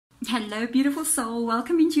Hello, beautiful soul.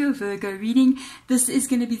 Welcome into your Virgo reading. This is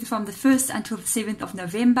going to be from the 1st until the 7th of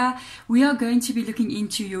November. We are going to be looking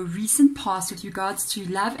into your recent past with regards to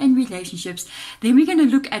love and relationships. Then we're going to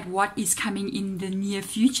look at what is coming in the near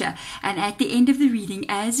future. And at the end of the reading,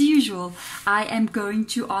 as usual, I am going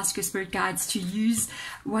to ask your spirit guides to use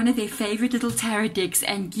one of their favorite little tarot decks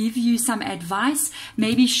and give you some advice,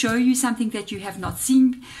 maybe show you something that you have not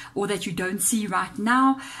seen or that you don't see right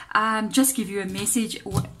now. Just give you a message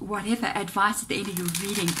or whatever advice at the end of your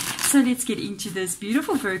reading. So let's get into this,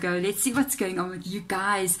 beautiful Virgo. Let's see what's going on with you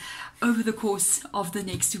guys over the course of the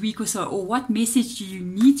next week or so, or what message do you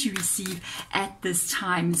need to receive at this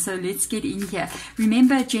time. So let's get in here.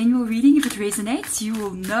 Remember, general reading, if it resonates, you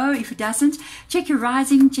will know. If it doesn't, check your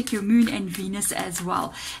rising, check your moon and Venus as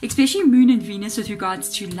well, especially moon and Venus with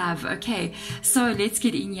regards to love. Okay, so let's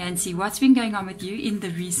get in here and see what's been going on with you in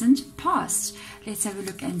the recent past. Let's have a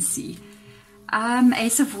look and see.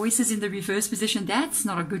 Ace of Voices in the reverse position. That's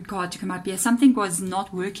not a good card to come up here. Something was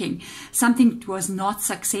not working. Something was not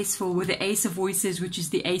successful with the Ace of Voices, which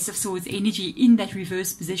is the Ace of Swords energy in that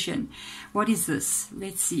reverse position. What is this?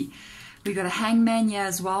 Let's see. We got a Hangman here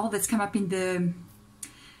as well. That's come up in the...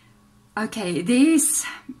 Okay, there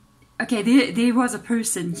was a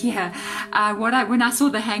person here. When I saw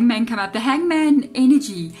the Hangman come up, the Hangman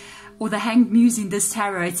energy, or the Hanged Muse in this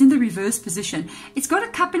tarot, it's in the reverse position. It's got a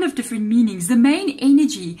couple of different meanings. The main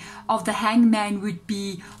energy of the Hangman would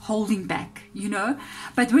be holding back, you know.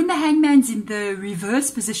 But when the Hangman's in the reverse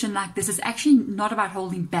position like this, it's actually not about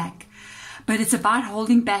holding back, but it's about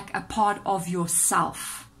holding back a part of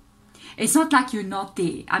yourself. It's not like you're not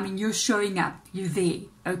there. I mean, you're showing up, you're there,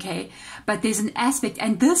 okay? But there's an aspect,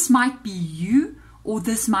 and this might be you, or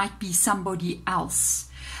this might be somebody else.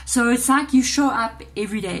 So it's like you show up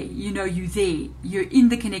every day, you know, you're there, you're in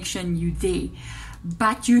the connection, you're there.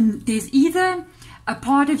 But there's either a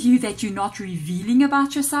part of you that you're not revealing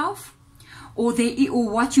about yourself, or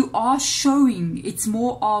what you are showing, it's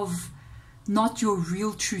more of not your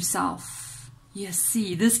real true self. You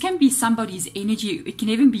see, this can be somebody's energy. It can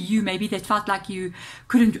even be you, maybe that felt like you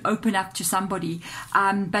couldn't open up to somebody.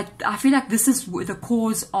 But I feel like this is the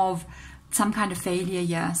cause of some kind of failure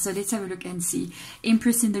here. So let's have a look and see.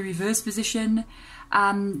 Empress in the reverse position.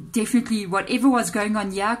 Definitely whatever was going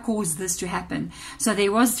on here caused this to happen. So there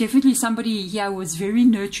was definitely somebody here who was very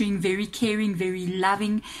nurturing, very caring, very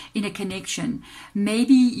loving in a connection.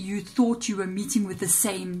 Maybe you thought you were meeting with the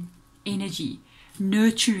same energy,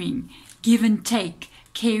 nurturing, give and take,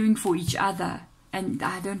 caring for each other. And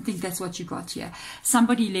I don't think that's what you got here.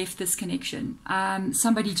 Somebody left this connection.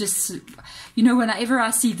 Somebody just, you know, whenever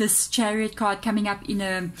I see this Chariot card coming up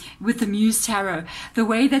with the Muse Tarot, the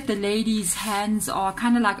way that the lady's hands are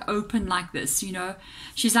kind of like open like this, you know,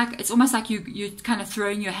 she's like, it's almost like you're kind of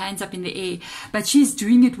throwing your hands up in the air, but she's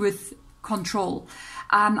doing it with control.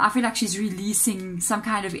 I feel like she's releasing some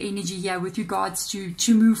kind of energy here with regards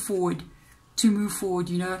to move forward.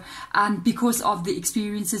 You know, because of the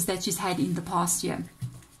experiences that she's had in the past year.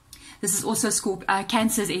 This is also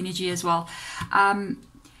Cancer's energy as well. I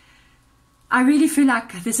really feel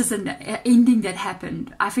like this is an ending that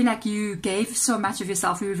happened. I feel like you gave so much of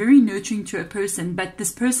yourself. You were very nurturing to a person, but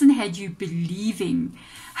this person had you believing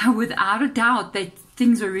without a doubt that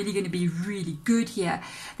things were really going to be really good here.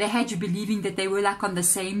 They had you believing that they were like on the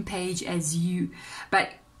same page as you,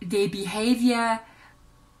 but their behavior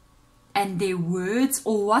and their words,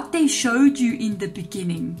 or what they showed you in the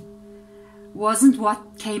beginning, wasn't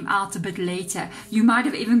what came out a bit later. You might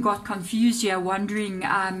have even got confused here, wondering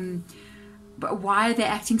why are they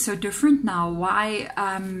acting so different now? Why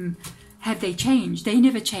have they changed? They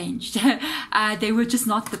never changed. They were just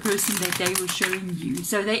not the person that they were showing you.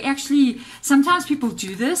 So they actually, sometimes people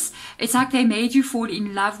do this. It's like they made you fall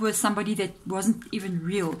in love with somebody that wasn't even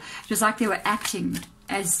real. It was like they were acting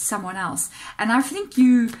as someone else. And I think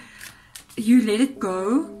you let it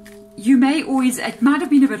go. You may always, it might have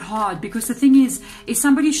been a bit hard, because the thing is, if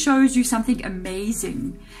somebody shows you something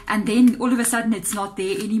amazing and then all of a sudden it's not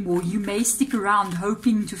there anymore, you may stick around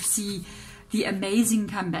hoping to see the amazing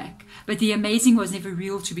come back, but the amazing was never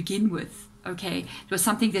real to begin with. Okay, it was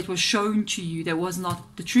something that was shown to you that was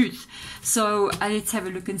not the truth. So let's have a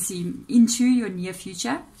look and see into your near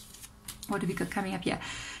future. What have we got coming up here?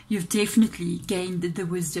 You've definitely gained the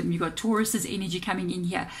wisdom. You got Taurus's energy coming in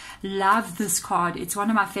here. Love this card. It's one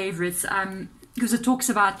of my favorites because it talks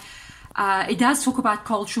about, it does talk about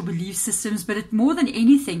cultural belief systems, but more than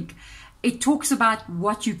anything, it talks about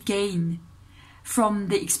what you gain from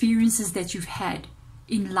the experiences that you've had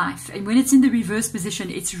in life. And when it's in the reverse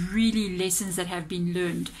position, it's really lessons that have been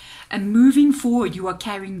learned. And moving forward, you are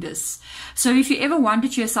carrying this. So if you ever wonder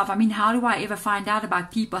to yourself, I mean, how do I ever find out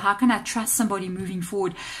about people? How can I trust somebody moving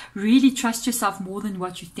forward? Really trust yourself more than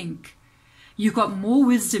what you think. You've got more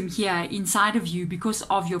wisdom here inside of you because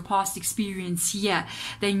of your past experience here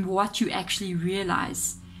than what you actually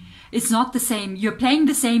realize. It's not the same. You're playing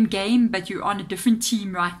the same game, but you're on a different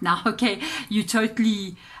team right now, okay? You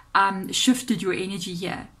totally shifted your energy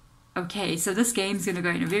here. Okay, so this game's going to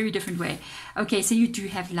go in a very different way. Okay, so you do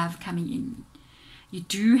have love coming in. You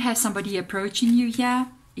do have somebody approaching you here.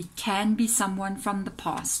 It can be someone from the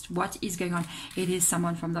past. What is going on? It is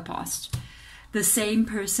someone from the past. The same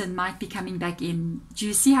person might be coming back in. Do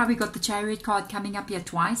you see how we got the Chariot card coming up here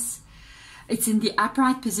twice? It's in the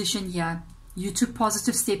upright position here. You took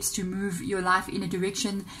positive steps to move your life in a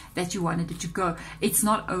direction that you wanted it to go. It's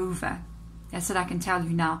not over. That's what I can tell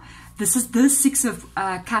you now. This Six of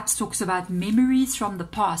Cups talks about memories from the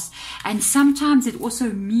past. And sometimes it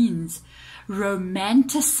also means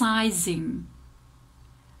romanticizing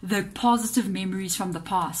the positive memories from the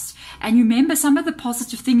past. And remember, some of the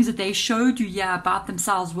positive things that they showed you here about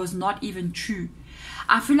themselves was not even true.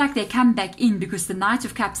 I feel like they come back in because the Knight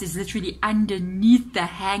of Cups is literally underneath the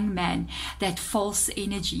Hangman, that false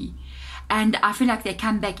energy. And I feel like they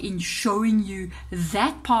come back in showing you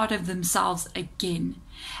that part of themselves again.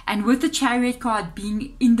 And with the Chariot card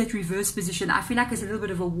being in that reverse position, I feel like it's a little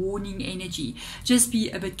bit of a warning energy. Just be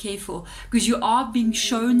a bit careful because you are being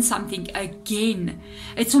shown something again.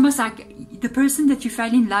 It's almost like the person that you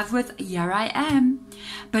fell in love with, here I am.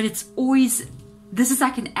 But it's always... This is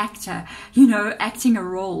like an actor, you know, acting a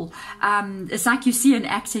role. It's like you see an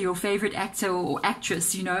actor, your favorite actor or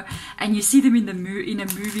actress, you know, and you see them in a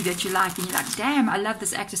movie that you like, and you're like, damn, I love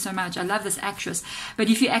this actor so much. I love this actress. But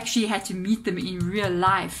if you actually had to meet them in real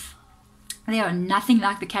life, they are nothing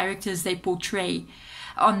like the characters they portray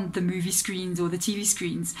on the movie screens or the TV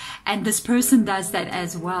screens. And this person does that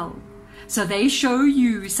as well. So they show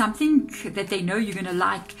you something that they know you're going to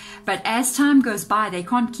like. But as time goes by, they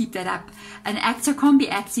can't keep that up. An actor can't be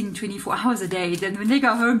acting 24 hours a day. Then when they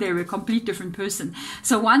go home, they're a complete different person.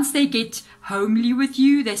 So once they get homely with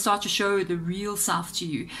you, they start to show the real self to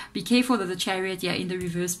you. Be careful of the Chariot here in the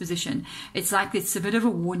reverse position. It's like it's a bit of a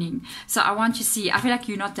warning. So I want you to see, I feel like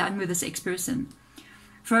you're not done with this ex-person.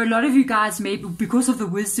 For a lot of you guys, maybe because of the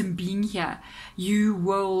wisdom being here, you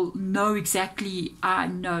will know exactly, I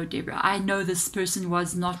know, Deborah, I know this person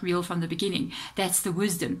was not real from the beginning. That's the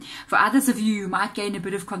wisdom. For others of you, you might gain a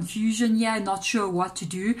bit of confusion here, not sure what to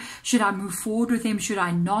do. Should I move forward with them? Should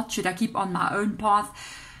I not? Should I keep on my own path?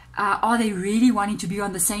 Are they really wanting to be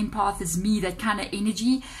on the same path as me? That kind of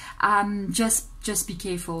energy. Just be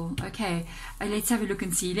careful. Okay, let's have a look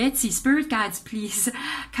and see. Let's see. Spirit guides, please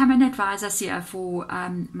come and advise us here for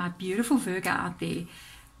my beautiful Virgo out there.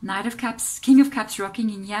 Knight of Cups, King of Cups rocking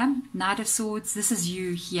in here. Knight of Swords, this is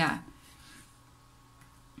you here.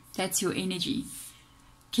 That's your energy.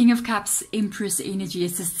 King of Cups, Empress energy.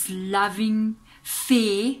 It's this loving,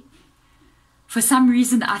 fair. For some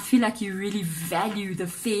reason, I feel like you really value the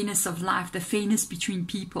fairness of life, the fairness between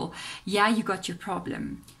people. Yeah, you got your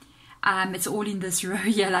problem. It's all in this row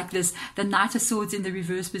here like this. The Knight of Swords in the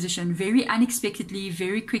reverse position. Very unexpectedly,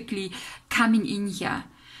 very quickly coming in here.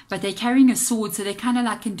 But they're carrying a sword, so they kind of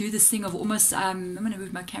like can do this thing of almost, I'm going to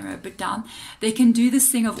move my camera a bit down. They can do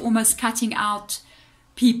this thing of almost cutting out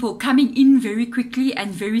people, coming in very quickly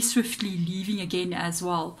and very swiftly leaving again as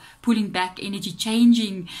well. Pulling back energy,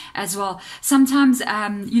 changing as well. Sometimes,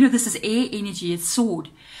 you know, this is air energy, it's sword.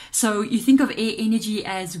 So you think of air energy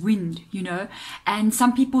as wind, you know, and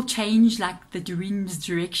some people change like the wind's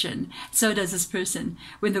direction. So does this person.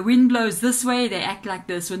 When the wind blows this way, they act like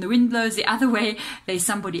this. When the wind blows the other way, they're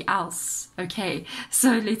somebody else. Okay,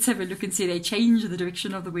 so let's have a look and see. They change the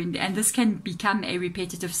direction of the wind, and this can become a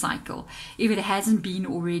repetitive cycle if it hasn't been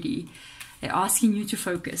already. They're asking you to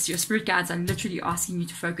focus. Your spirit guides are literally asking you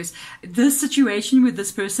to focus. This situation with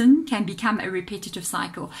this person can become a repetitive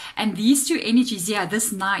cycle. And these two energies, yeah,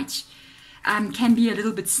 this Knight can be a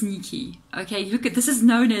little bit sneaky. Okay, look at this, is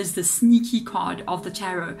known as the sneaky card of the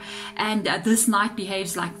tarot. And this Knight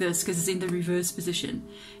behaves like this because it's in the reverse position.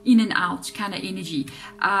 In and out kind of energy.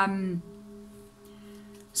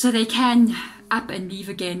 So they can up and leave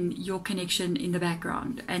again your connection in the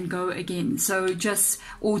background and go again. So just,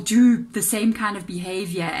 or do the same kind of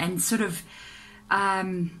behavior and sort of,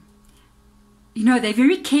 you know, they're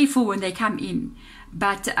very careful when they come in.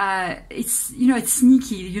 But it's, you know, it's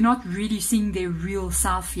sneaky. You're not really seeing their real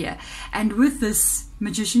self here. And with this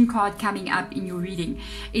Magician card coming up in your reading,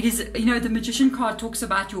 it is, you know, the Magician card talks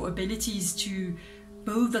about your abilities to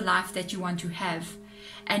build the life that you want to have.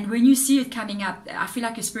 And when you see it coming up, I feel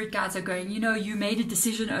like your spirit guides are going, you know, you made a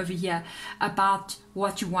decision over here about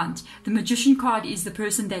what you want. The Magician card is the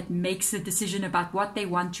person that makes the decision about what they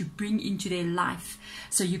want to bring into their life.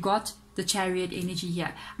 So you got the Chariot energy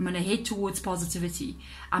here. I'm going to head towards positivity.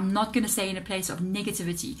 I'm not going to stay in a place of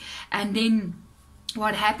negativity. And then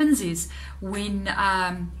what happens is when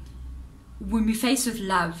we're faced with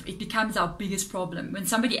love, it becomes our biggest problem. When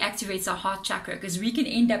somebody activates our heart chakra, because we can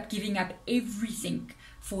end up giving up everything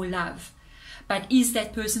for love. But is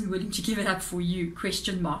that person willing to give it up for you?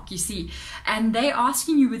 Question mark, you see. And they're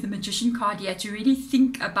asking you with the Magician card here to really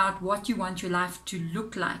think about what you want your life to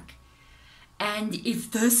look like. And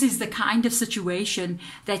if this is the kind of situation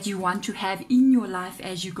that you want to have in your life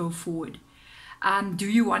as you go forward. Do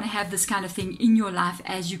you want to have this kind of thing in your life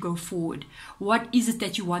as you go forward? What is it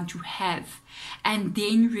that you want to have? And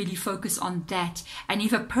then really focus on that. And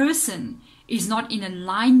if a person is not in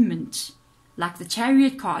alignment, like the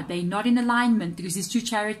Chariot card, they're not in alignment because these two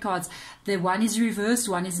Chariot cards, the one is reversed,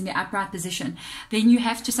 one is in the upright position, then you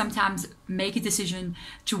have to sometimes make a decision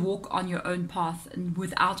to walk on your own path and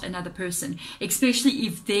without another person, especially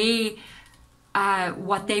if they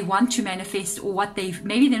what they want to manifest, or what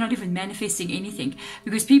maybe they're not even manifesting anything,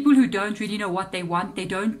 because people who don't really know what they want, they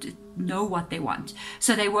don't know what they want,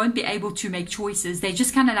 so they won't be able to make choices. They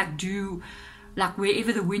just kind of like do like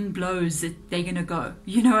wherever the wind blows, they're gonna go,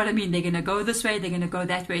 you know what I mean? They're gonna go this way, they're gonna go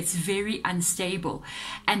that way. It's very unstable,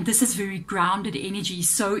 and this is very grounded energy.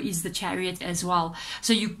 So is the Chariot as well.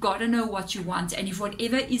 So you've got to know what you want, and if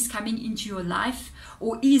whatever is coming into your life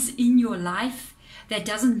or is in your life that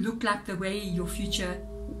doesn't look like the way your future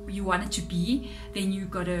you want it to be, then you've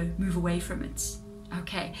got to move away from it.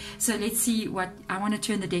 Okay, so let's see what I want to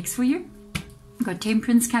turn the decks for you. We've got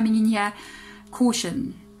Temperance coming in here,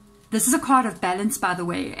 Caution. This is a card of balance, by the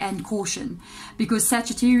way, and caution, because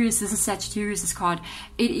Sagittarius, this is Sagittarius's card.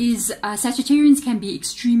 It is, Sagittarians can be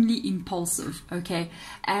extremely impulsive, okay,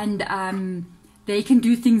 and they can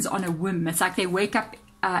do things on a whim. It's like they wake up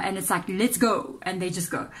and it's like, let's go, and they just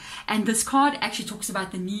go. And this card actually talks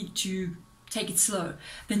about the need to take it slow,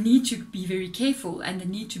 the need to be very careful, and the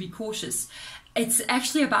need to be cautious. It's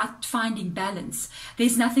actually about finding balance.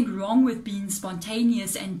 There's nothing wrong with being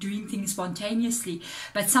spontaneous and doing things spontaneously,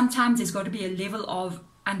 but sometimes there's got to be a level of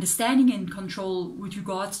understanding and control with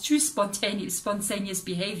regards to spontaneous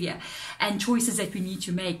behavior and choices that we need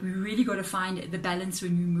to make. We really got to find the balance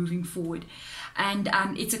when we're moving forward. And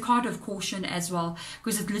it's a card of caution as well,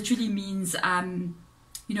 because it literally means,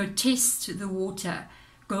 you know, test the water,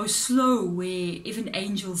 go slow where even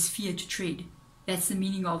angels fear to tread. That's the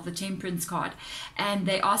meaning of the Temperance card. And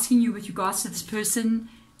they're asking you with regards to this person,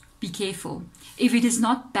 be careful. If it is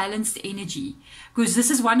not balanced energy, because this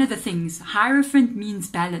is one of the things, Hierophant means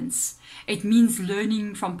balance. It means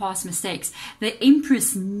learning from past mistakes. The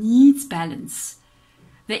Empress needs balance.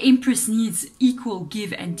 The Empress needs equal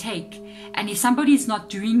give and take. And if somebody is not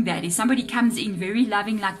doing that, if somebody comes in very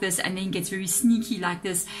loving like this and then gets very sneaky like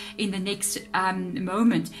this in the next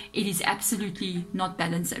moment, it is absolutely not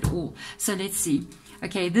balanced at all. So let's see.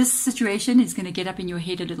 Okay, this situation is going to get up in your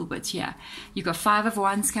head a little bit here. You've got 5 of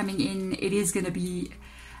Wands coming in. It is going to be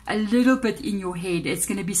a little bit in your head. It's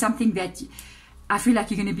going to be something that I feel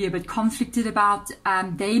like you're going to be a bit conflicted about.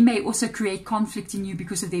 They may also create conflict in you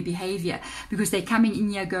because of their behavior, because they're coming in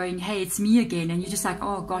here going, hey, it's me again. And you're just like,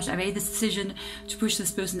 oh gosh, I made this decision to push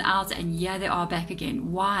this person out, and yeah, they are back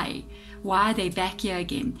again. Why? Why are they back here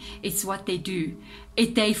again? It's what they do.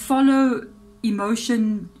 They follow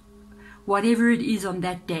emotion, whatever it is on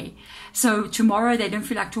that day. So tomorrow they don't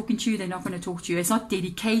feel like talking to you, they're not going to talk to you. It's not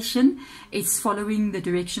dedication, it's following the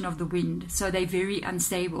direction of the wind. So they're very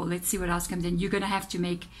unstable. Let's see what else comes in. You're going to have to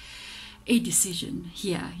make a decision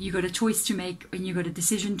here. You got a choice to make, and you got a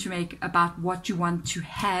decision to make about what you want to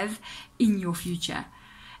have in your future.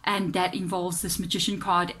 And that involves this Magician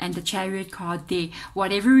card and the Chariot card there.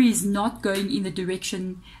 Whatever is not going in the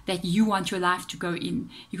direction that you want your life to go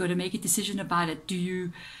in, you got to make a decision about it. Do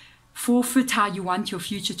you forfeit how you want your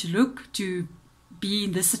future to look, to be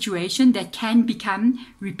in this situation that can become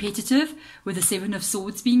repetitive with the 7 of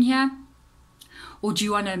Swords being here? Or do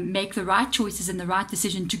you want to make the right choices and the right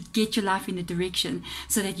decision to get your life in a direction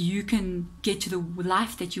so that you can get to the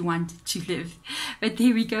life that you want to live? But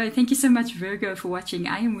there we go. Thank you so much, Virgo, for watching.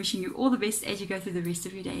 I am wishing you all the best as you go through the rest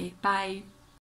of your day. Bye.